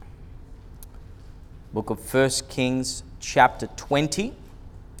Book of 1 Kings, chapter 20. I'm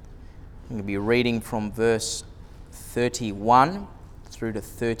going to be reading from verse 31 through to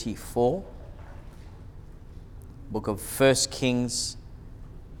 34. Book of 1 Kings,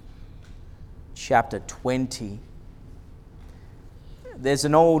 chapter 20. There's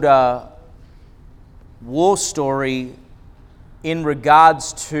an old war story in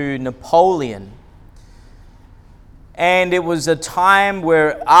regards to Napoleon. And it was a time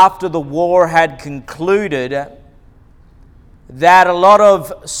where after the war had concluded, that a lot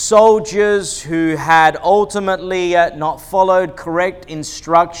of soldiers who had ultimately not followed correct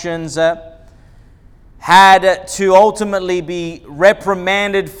instructions had to ultimately be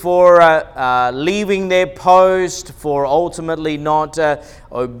reprimanded for leaving their post, for ultimately not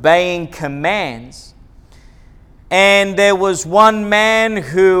obeying commands. And there was one man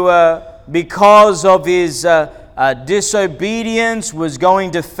who, because of his disobedience, was going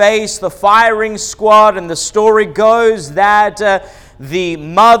to face the firing squad. And the story goes that the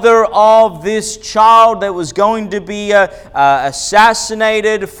mother of this child that was going to be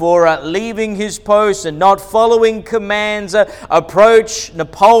assassinated for leaving his post and not following commands approached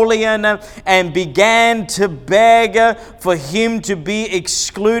Napoleon and began to beg for him to be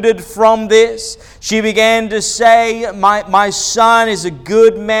excluded from this. She began to say, my son is a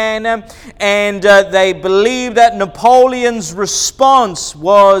good man, and they believe that Napoleon's response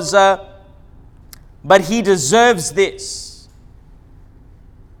was, but he deserves this.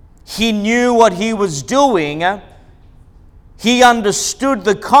 He knew what he was doing. He understood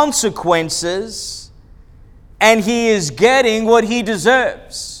the consequences, and he is getting what he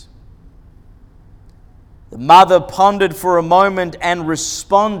deserves. The mother pondered for a moment and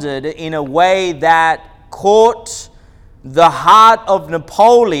responded in a way that caught the heart of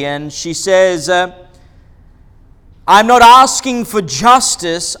Napoleon. She says, I'm not asking for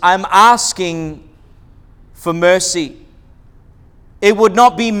justice, I'm asking for mercy. It would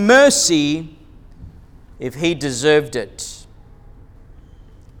not be mercy if he deserved it.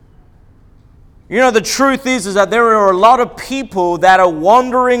 You know, the truth is that there are a lot of people that are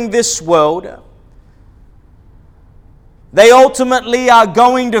wandering this world. They ultimately are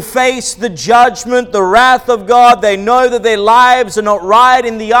going to face the judgment, the wrath of God. They know that their lives are not right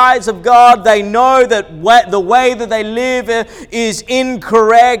in the eyes of God. They know that the way that they live is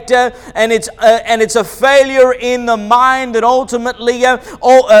incorrect, and it's a failure in the mind that ultimately,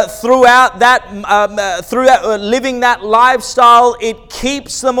 throughout living that lifestyle, it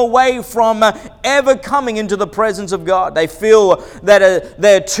keeps them away from ever coming into the presence of God. They feel that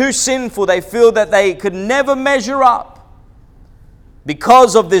they're too sinful. They feel that they could never measure up.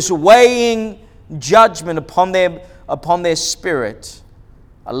 Because of this weighing judgment upon their spirit,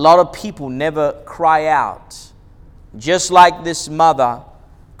 a lot of people never cry out, just like this mother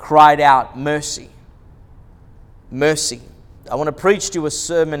cried out, mercy. Mercy. I want to preach to you a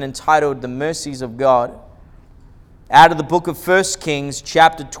sermon entitled The Mercies of God, out of the book of 1 Kings,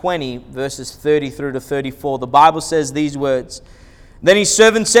 chapter 20, verses 30 through to 34. The Bible says these words. Then his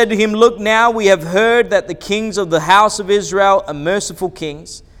servant said to him, Look now, we have heard that the kings of the house of Israel are merciful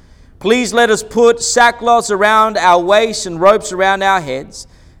kings. Please let us put sackcloths around our waists and ropes around our heads,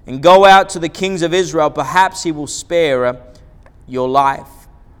 and go out to the kings of Israel. Perhaps he will spare your life.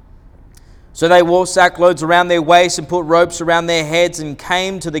 So they wore sackcloths around their waists and put ropes around their heads, and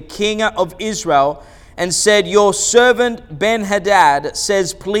came to the king of Israel and said, Your servant Ben-Hadad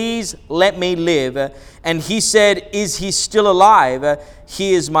says, Please let me live. And he said, Is he still alive?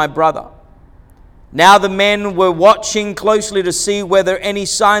 He is my brother. Now the men were watching closely to see whether any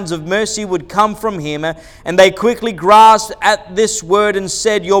signs of mercy would come from him. And they quickly grasped at this word and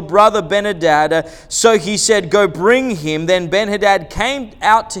said, Your brother Ben-Hadad. So he said, Go bring him. Then Ben-Hadad came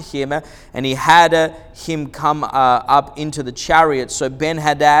out to him, and he had him come up into the chariot. So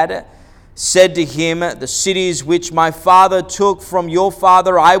Ben-Hadad said to him, The cities which my father took from your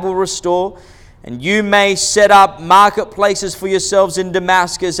father I will restore, and you may set up marketplaces for yourselves in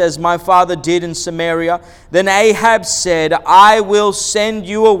Damascus, as my father did in Samaria. Then Ahab said, I will send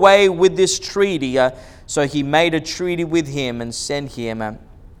you away with this treaty. So he made a treaty with him and sent him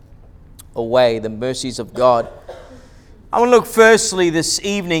away. The mercies of God. I want to look firstly this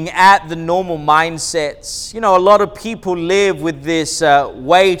evening at the normal mindsets. You know, a lot of people live with this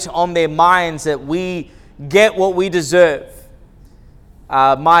weight on their minds that we get what we deserve.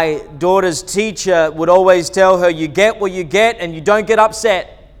 My daughter's teacher would always tell her, you get what you get and you don't get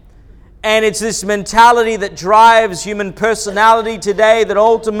upset. And it's this mentality that drives human personality today, that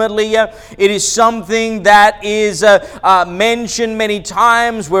ultimately it is something that is mentioned many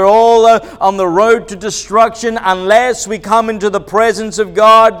times. We're all on the road to destruction unless we come into the presence of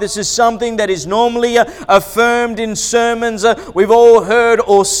God. This is something that is normally affirmed in sermons. We've all heard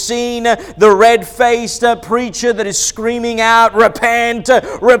or seen the red-faced preacher that is screaming out, "Repent,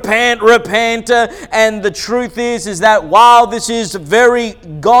 repent, repent." And the truth is that while this is very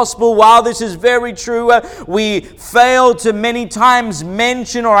gospel, while this is very true, we fail to many times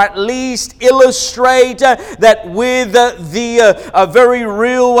mention or at least illustrate that with the very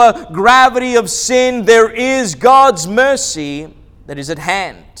real gravity of sin, there is God's mercy that is at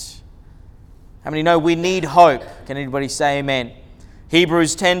hand. How many know we need hope? Can anybody say amen?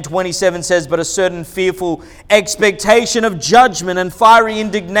 Hebrews 10:27 says, "But a certain fearful expectation of judgment and fiery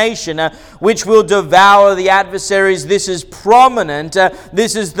indignation, which will devour the adversaries." This is prominent.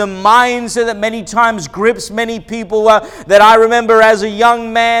 This is the mindset that many times grips many people. That I remember as a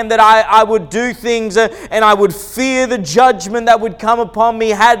young man that I would do things and I would fear the judgment that would come upon me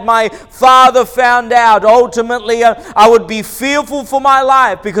had my father found out. Ultimately, I would be fearful for my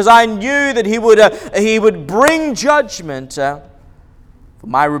life because I knew that he would bring judgment for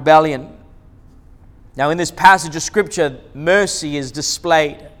my rebellion. Now in this passage of Scripture, mercy is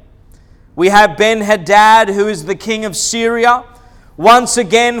displayed. We have Ben-Hadad, who is the king of Syria, once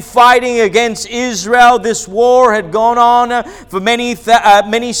again fighting against Israel. This war had gone on for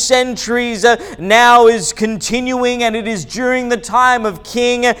many centuries, now is continuing, and it is during the time of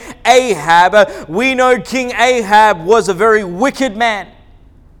King Ahab. We know King Ahab was a very wicked man.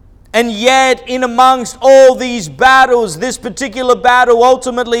 And yet, in amongst all these battles, this particular battle,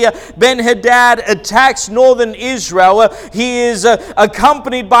 ultimately Ben-Hadad attacks northern Israel. He is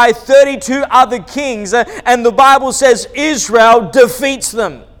accompanied by 32 other kings, and the Bible says Israel defeats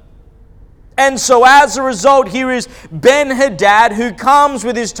them. And so as a result, here is Ben-Hadad, who comes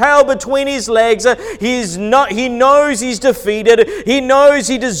with his tail between his legs. He knows he's defeated. He knows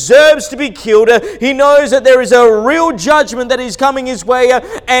he deserves to be killed. He knows that there is a real judgment that is coming his way.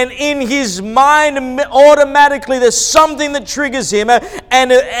 And in his mind, automatically, there's something that triggers him.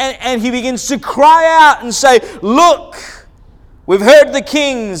 And he begins to cry out and say, "Look, we've heard the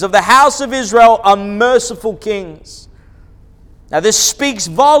kings of the house of Israel are merciful kings." Now this speaks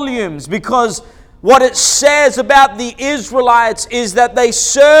volumes, because what it says about the Israelites is that they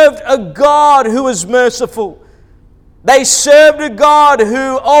served a God who was merciful. They served a God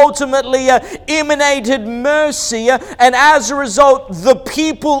who ultimately emanated mercy, and as a result, the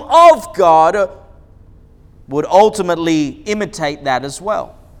people of God would ultimately imitate that as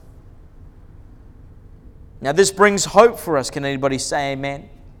well. Now this brings hope for us. Can anybody say amen?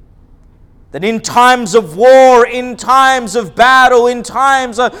 That in times of war, in times of battle, in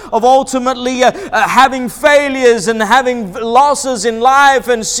times of ultimately having failures and having losses in life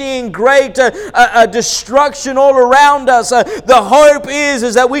and seeing great destruction all around us, the hope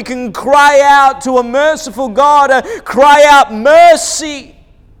is that we can cry out to a merciful God, cry out mercy,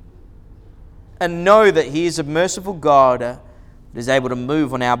 and know that He is a merciful God that is able to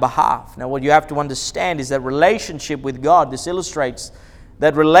move on our behalf. Now what you have to understand is that relationship with God, this illustrates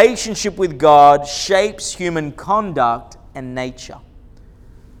that relationship with God shapes human conduct and nature.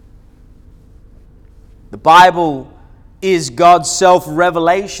 The Bible is God's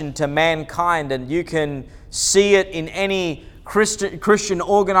self-revelation to mankind, and you can see it in any Christian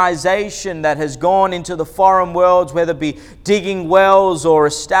organization that has gone into the foreign worlds, whether it be digging wells or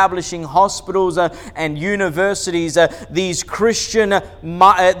establishing hospitals and universities. These Christian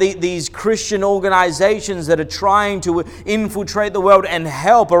organizations that are trying to infiltrate the world and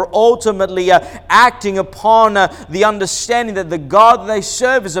help are ultimately acting upon the understanding that the God they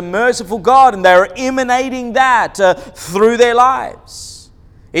serve is a merciful God, and they are emanating that through their lives.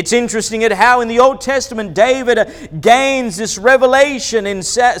 It's interesting at how in the Old Testament David gains this revelation in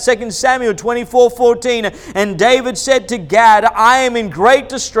 2 Samuel 24:14. And David said to Gad, "I am in great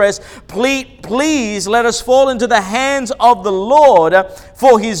distress. Please let us fall into the hands of the Lord,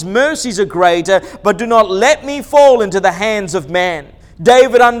 for His mercies are great, but do not let me fall into the hands of man."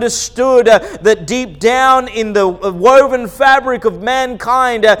 David understood that deep down in the woven fabric of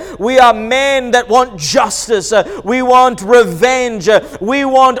mankind, we are men that want justice. We want revenge. We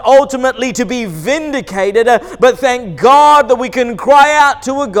want ultimately to be vindicated. But thank God that we can cry out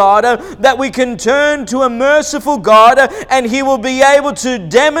to a God, that we can turn to a merciful God, and He will be able to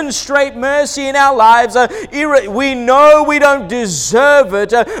demonstrate mercy in our lives. We know we don't deserve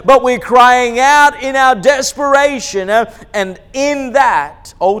it, but we're crying out in our desperation, and in that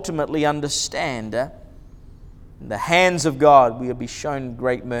ultimately understand in the hands of God we will be shown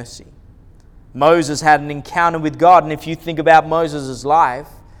great mercy. Moses had an encounter with God. And if you think about Moses' life,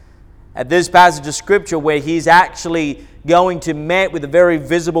 at this passage of Scripture where he's actually going to meet with the very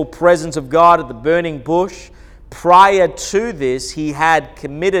visible presence of God at the burning bush, prior to this, he had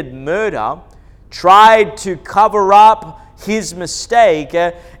committed murder, tried to cover up his mistake,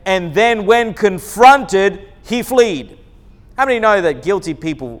 and then when confronted, he fled. How many know that guilty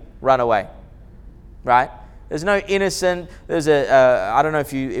people run away? Right? There's no innocent. There's I don't know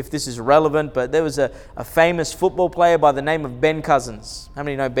if this is relevant, but there was a famous football player by the name of Ben Cousins. How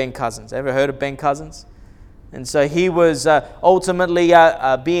many know Ben Cousins? Ever heard of Ben Cousins? And so he was ultimately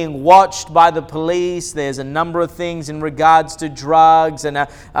being watched by the police. There's a number of things in regards to drugs, and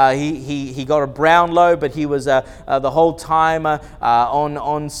he got a Brownlow, but he was the whole time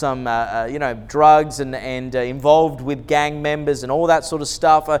on some drugs and involved with gang members and all that sort of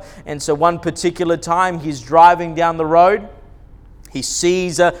stuff. And so one particular time he's driving down the road. He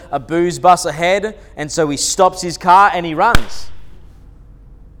sees a booze bus ahead, and so he stops his car and he runs.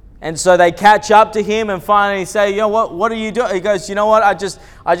 And so they catch up to him and finally say, what are you doing? He goes, you know what, I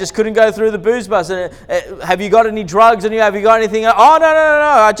just couldn't go through the booze bus. Have you got any drugs on you? Have you got anything? Oh, no,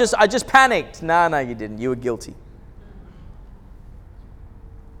 I just panicked. No, you didn't. You were guilty.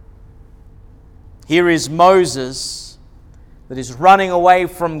 Here is Moses that is running away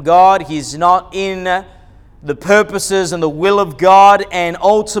from God. He's not in the purposes and the will of God, and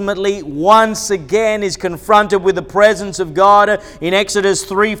ultimately once again is confronted with the presence of God. In Exodus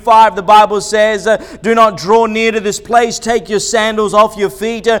 3:5, the Bible says, do not draw near to this place, take your sandals off your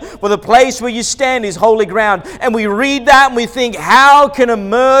feet, for the place where you stand is holy ground. And we read that and we think, how can a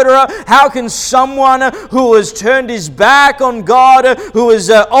murderer, how can someone who has turned his back on God, who has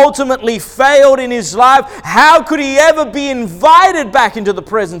ultimately failed in his life, how could he ever be invited back into the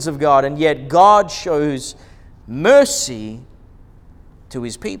presence of God? And yet God shows mercy to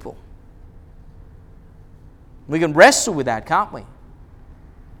his people. We can wrestle with that, can't we?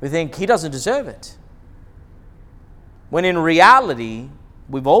 We think he doesn't deserve it. When in reality,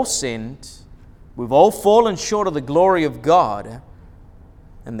 we've all sinned, we've all fallen short of the glory of God,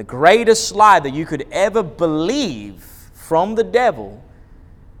 and the greatest lie that you could ever believe from the devil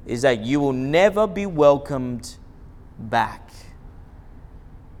is that you will never be welcomed back.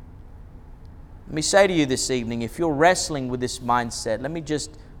 Let me say to you this evening, if you're wrestling with this mindset, let me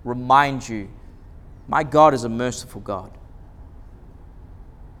just remind you, my God is a merciful God.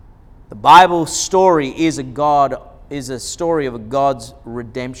 The Bible story is a story of a God's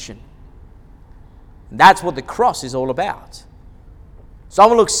redemption. And that's what the cross is all about. So I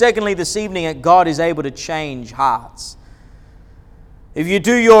want to look secondly this evening at God is able to change hearts. If you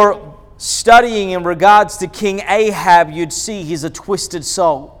do your studying in regards to King Ahab, you'd see he's a twisted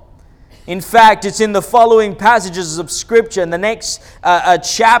soul. In fact, it's in the following passages of Scripture in the next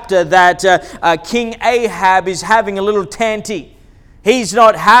chapter that King Ahab is having a little tanty. He's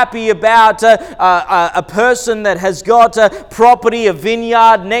not happy about a person that has got property, a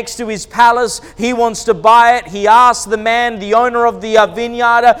vineyard next to his palace. He wants to buy it. He asks the man, the owner of the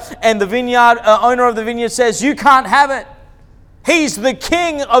vineyard, and the owner of the vineyard says, you can't have it. He's the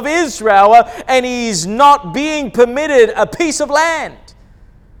king of Israel, and he's not being permitted a piece of land.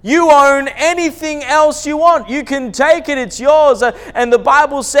 You own anything else you want. You can take it. It's yours. And the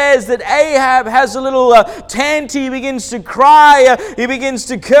Bible says that Ahab has a little tanty. He begins to cry. He begins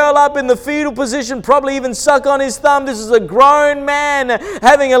to curl up in the fetal position, probably even suck on his thumb. This is a grown man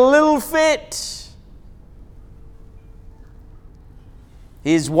having a little fit.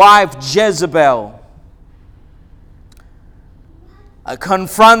 His wife Jezebel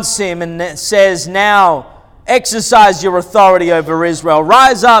confronts him and says, now, exercise your authority over Israel.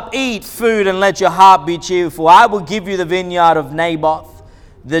 Rise up, eat food, and let your heart be cheerful. I will give you the vineyard of Naboth,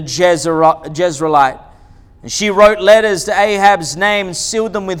 the Jezreelite. And she wrote letters to Ahab's name and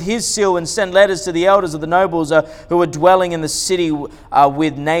sealed them with his seal and sent letters to the elders of the nobles who were dwelling in the city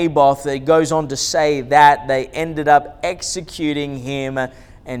with Naboth. It goes on to say that they ended up executing him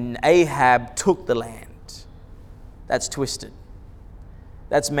and Ahab took the land. That's twisted.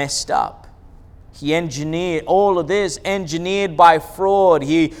 That's messed up. He engineered all of this, engineered by fraud.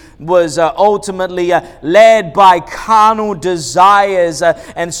 He was ultimately led by carnal desires.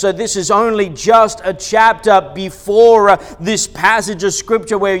 And so this is only just a chapter before this passage of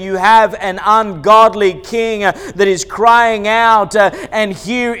Scripture where you have an ungodly king that is crying out. And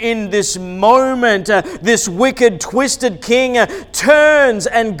here in this moment, this wicked, twisted king turns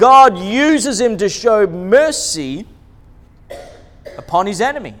and God uses him to show mercy upon his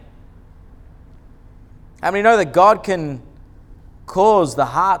enemy. How many know that God can cause the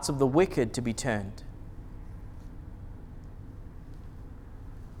hearts of the wicked to be turned?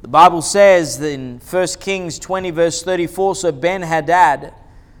 The Bible says that in 1 Kings 20 verse 34, so Ben-Hadad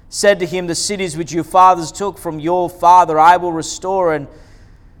said to him, the cities which your fathers took from your father I will restore, and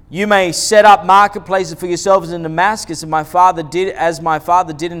you may set up marketplaces for yourselves in Damascus, and my father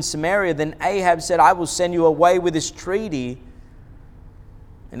did in Samaria. Then Ahab said, I will send you away with this treaty.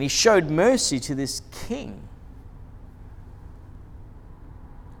 And he showed mercy to this king.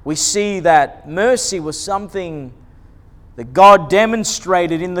 We see that mercy was something that God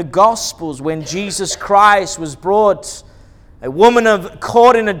demonstrated in the Gospels when Jesus Christ was brought. A woman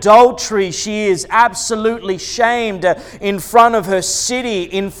caught in adultery, she is absolutely shamed in front of her city,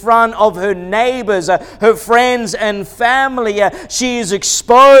 in front of her neighbors, her friends and family. She is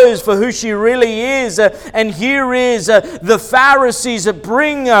exposed for who she really is. And here is the Pharisees that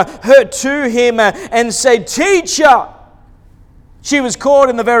bring her to him and say, Teacher! She was caught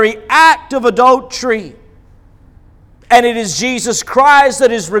in the very act of adultery. And it is Jesus Christ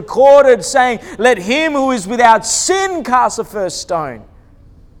that is recorded saying, let him who is without sin cast the first stone.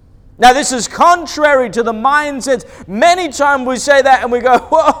 Now this is contrary to the mindsets. Many times we say that and we go,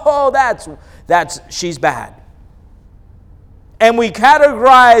 whoa, she's bad. And we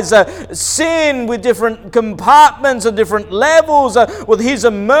categorize sin with different compartments and different levels. Well, he's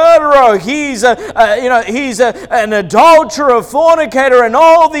a murderer, he's an adulterer, a fornicator, and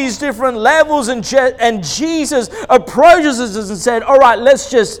all these different levels. And Jesus approaches us and said, all right,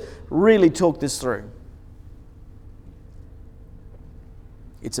 let's just really talk this through.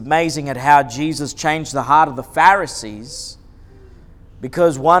 It's amazing at how Jesus changed the heart of the Pharisees,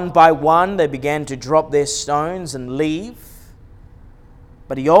 because one by one they began to drop their stones and leave.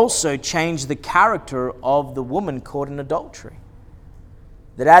 But he also changed the character of the woman caught in adultery.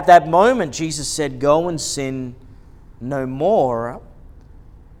 That at that moment, Jesus said, go and sin no more.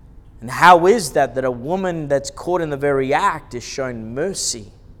 And how is that a woman that's caught in the very act is shown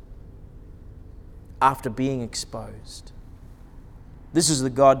mercy after being exposed? This is the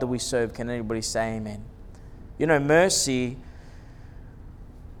God that we serve. Can anybody say amen? You know, mercy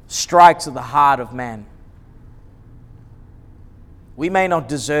strikes at the heart of man. We may not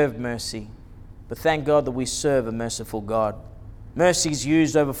deserve mercy, but thank God that we serve a merciful God. Mercy is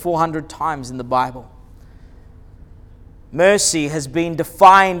used over 400 times in the Bible. Mercy has been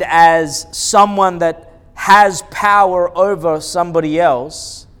defined as someone that has power over somebody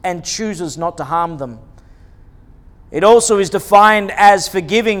else and chooses not to harm them. It also is defined as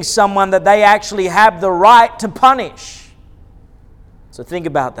forgiving someone that they actually have the right to punish. So think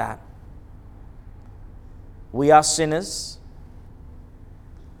about that. We are sinners.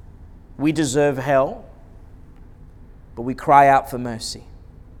 We deserve hell, but we cry out for mercy.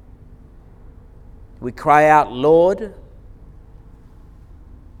 We cry out, Lord,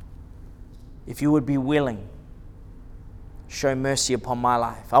 if you would be willing, show mercy upon my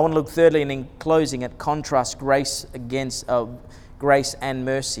life. I want to look thirdly and in closing at contrast grace against grace and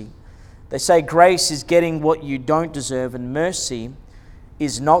mercy. They say grace is getting what you don't deserve and mercy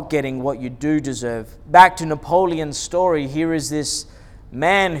is not getting what you do deserve. Back to Napoleon's story, here is this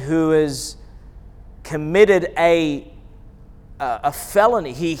man who has committed a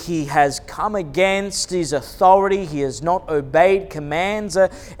felony. He has come against his authority. He has not obeyed commands.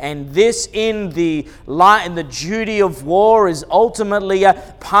 And this in the duty of war is ultimately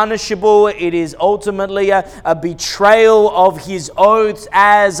punishable. It is ultimately a betrayal of his oaths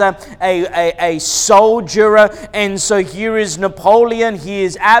as a soldier. And so here is Napoleon. He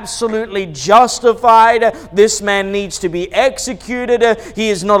is absolutely justified. This man needs to be executed. He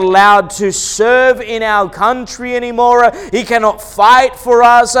is not allowed to serve in our country anymore. He cannot fight for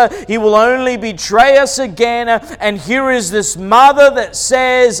us. He will only betray us again. And here is this mother that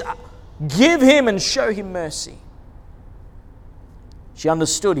says, give him and show him mercy. She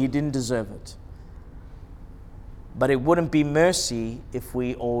understood he didn't deserve it. But it wouldn't be mercy if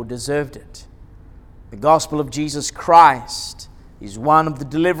we all deserved it. The gospel of Jesus Christ is one of the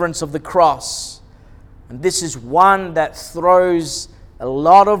deliverance of the cross. And this is one that throws a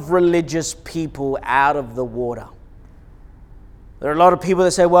lot of religious people out of the water. There are a lot of people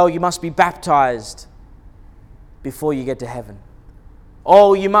that say, well, you must be baptized before you get to heaven.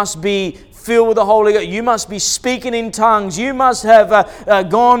 Oh, you must be filled with the Holy Ghost. You must be speaking in tongues. You must have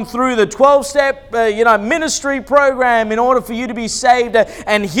gone through the 12-step ministry program in order for you to be saved.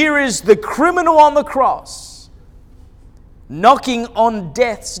 And here is the criminal on the cross knocking on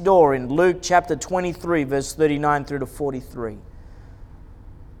death's door in Luke chapter 23, verse 39 through to 43.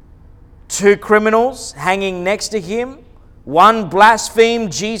 Two criminals hanging next to him. One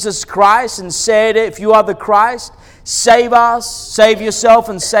blasphemed Jesus Christ and said, if you are the Christ, save us, save yourself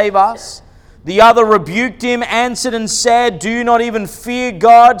and save us. The other rebuked him, answered and said, do you not even fear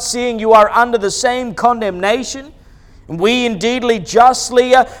God, seeing you are under the same condemnation? And we indeedly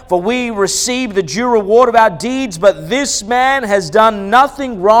justly, for we receive the due reward of our deeds, but this man has done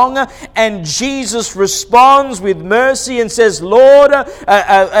nothing wrong. And Jesus responds with mercy and says,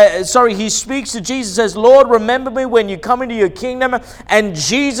 he speaks to Jesus and says, Lord, remember me when you come into your kingdom. And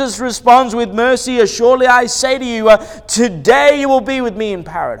Jesus responds with mercy, surely I say to you, today you will be with me in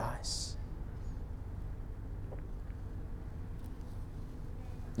paradise.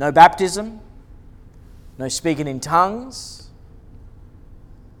 No baptism. No speaking in tongues.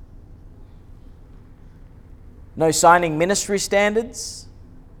 No signing ministry standards.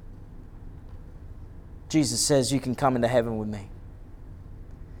 Jesus says you can come into heaven with me.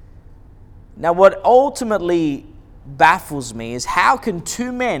 Now, what ultimately baffles me is how can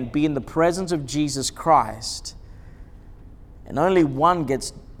two men be in the presence of Jesus Christ and only one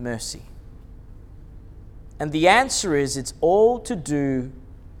gets mercy? And the answer is it's all to do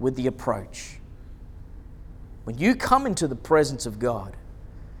with the approach. When you come into the presence of God,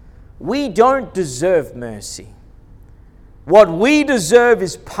 we don't deserve mercy. What we deserve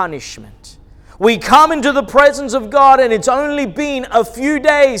is punishment. We come into the presence of God and it's only been a few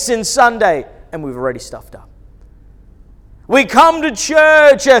days since Sunday and we've already stuffed up. We come to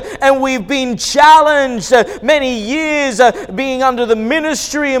church and we've been challenged many years being under the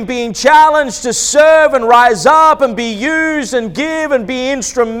ministry and being challenged to serve and rise up and be used and give and be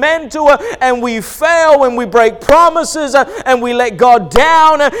instrumental, and we fail when we break promises and we let God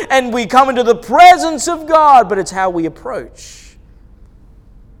down and we come into the presence of God, but it's how we approach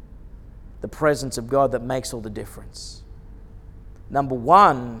the presence of God that makes all the difference. Number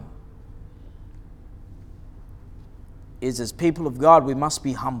one is, as people of God, we must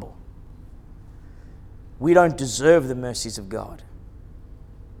be humble. We don't deserve the mercies of God.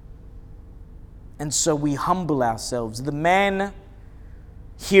 And so we humble ourselves. The man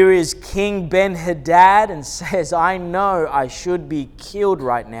here is King Ben-Hadad and says, I know I should be killed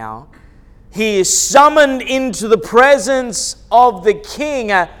right now. He is summoned into the presence of the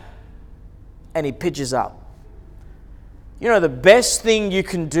king and he pitches up. You know, the best thing you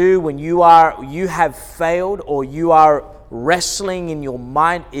can do when you have failed or you are wrestling in your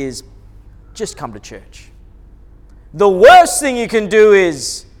mind is just come to church. The worst thing you can do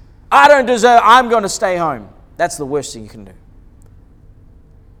is, I don't deserve, I'm going to stay home. That's the worst thing you can do.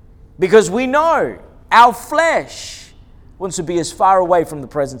 Because we know our flesh wants to be as far away from the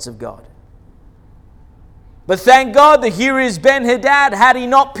presence of God. But thank God that here is Ben-Hadad. Had he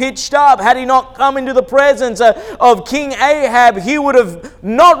not pitched up, had he not come into the presence of King Ahab, he would have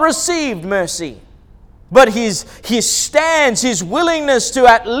not received mercy. But his stance, his willingness to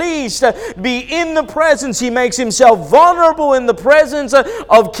at least be in the presence, he makes himself vulnerable in the presence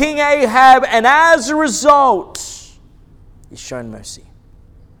of King Ahab, and as a result, he's shown mercy.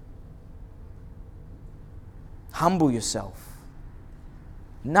 Humble yourself.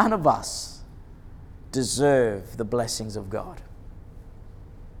 None of us deserve the blessings of God.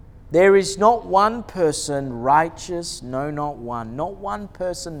 There is not one person righteous, no, not one. Not one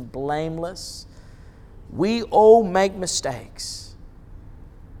person blameless. We all make mistakes.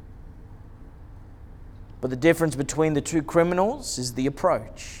 But the difference between the two criminals is the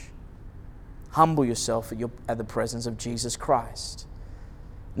approach. Humble yourself at the presence of Jesus Christ.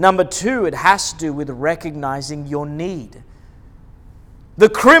 Number two, it has to do with recognizing your need. The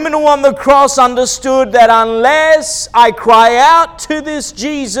criminal on the cross understood that unless I cry out to this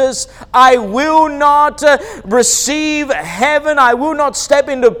Jesus, I will not receive heaven. I will not step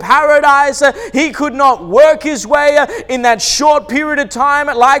into paradise. He could not work his way in that short period of time.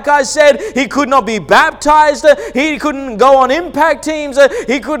 Like I said, he could not be baptized. He couldn't go on impact teams.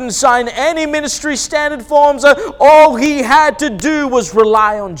 He couldn't sign any ministry standard forms. All he had to do was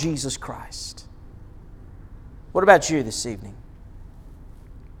rely on Jesus Christ. What about you this evening?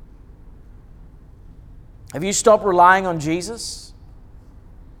 Have you stopped relying on Jesus?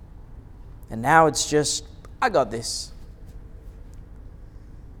 And now it's just, I got this.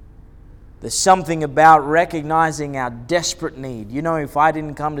 There's something about recognizing our desperate need. You know, if I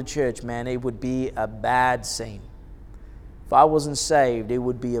didn't come to church, man, it would be a bad scene. If I wasn't saved, it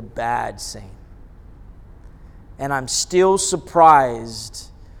would be a bad scene. And I'm still surprised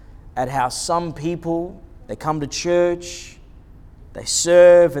at how some people, they come to church, they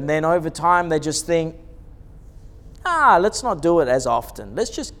serve, and then over time they just think, let's not do it as often. Let's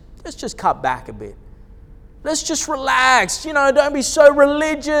just cut back a bit. Let's just relax. Don't be so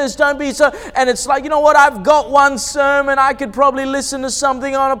religious. Don't be so... And it's like, you know what? I've got one sermon. I could probably listen to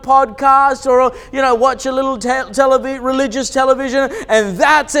something on a podcast or, watch a little religious television. And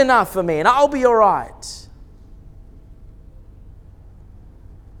that's enough for me. And I'll be all right.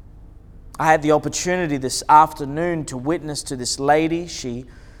 I had the opportunity this afternoon to witness to this lady. She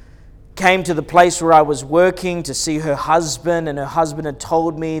came to the place where I was working to see her husband, and her husband had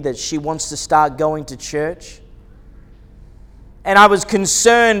told me that she wants to start going to church. And I was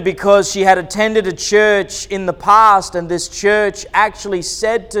concerned because she had attended a church in the past, and this church actually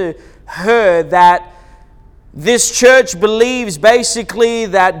said to her that this church believes basically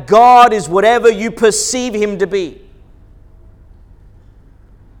that God is whatever you perceive Him to be.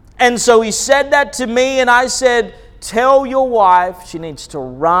 And so he said that to me, and I said, tell your wife she needs to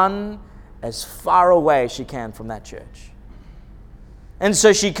run as far away as she can from that church. And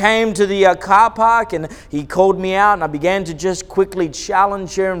so she came to the car park, and he called me out, and I began to just quickly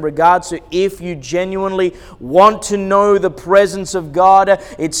challenge her in regards to, if you genuinely want to know the presence of God,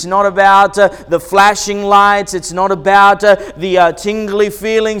 it's not about the flashing lights, it's not about the tingly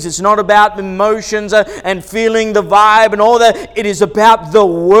feelings, it's not about emotions and feeling the vibe and all that. It is about the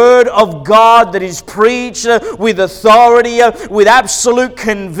Word of God that is preached with authority, with absolute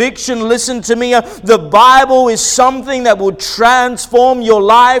conviction. Listen to me, the Bible is something that will transform your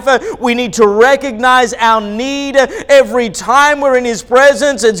life. We need to recognize our need every time we're in His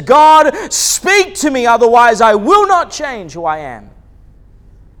presence. It's God, speak to me, otherwise I will not change who I am.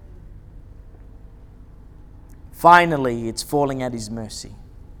 Finally, it's falling at His mercy.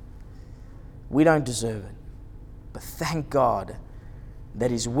 We don't deserve it, but thank God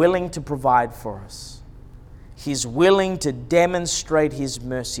that He's willing to provide for us. He's willing to demonstrate His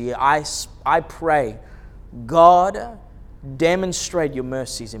mercy. I pray, God, demonstrate your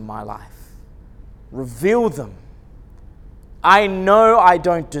mercies in my life. Reveal them. I know I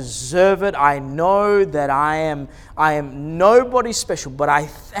don't deserve it. I know that I am nobody special, but I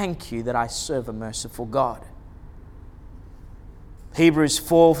thank you that I serve a merciful God. Hebrews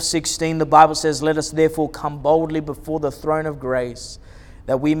 4:16, the Bible says, let us therefore come boldly before the throne of grace,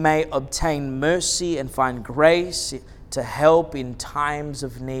 that we may obtain mercy and find grace to help in times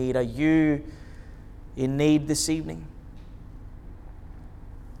of need. Are you in need this evening?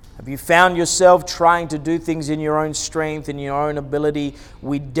 Have you found yourself trying to do things in your own strength, in your own ability?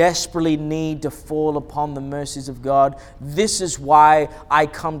 We desperately need to fall upon the mercies of God. This is why I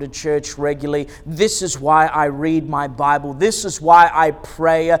come to church regularly. This is why I read my Bible. This is why I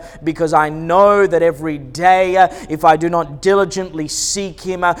pray, because I know that every day, if I do not diligently seek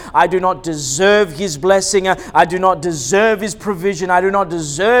Him, I do not deserve His blessing. I do not deserve His provision. I do not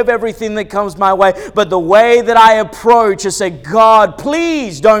deserve everything that comes my way. But the way that I approach is say, God,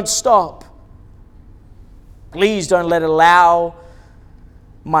 please don't stop. Please don't allow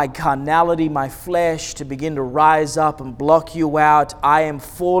my carnality, my flesh to begin to rise up and block you out. I am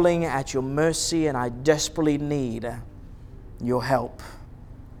falling at your mercy, and I desperately need your help.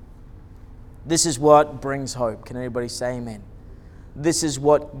 This is what brings hope. Can anybody say amen? This is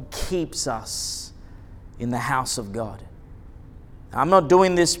what keeps us in the house of God. I'm not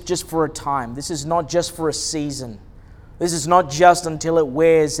doing this just for a time. This is not just for a season. This is not just until it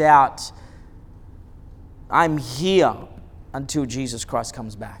wears out. I'm here until Jesus Christ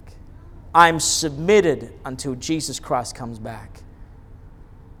comes back. I'm submitted until Jesus Christ comes back.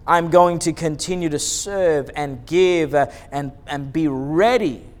 I'm going to continue to serve and give and be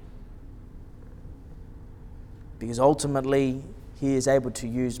ready, because ultimately He is able to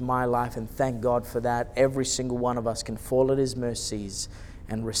use my life, and thank God for that. Every single one of us can fall at His mercies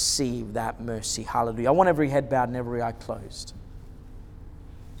and receive that mercy. Hallelujah. I want every head bowed and every eye closed.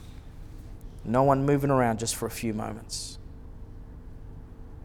 No one moving around just for a few moments.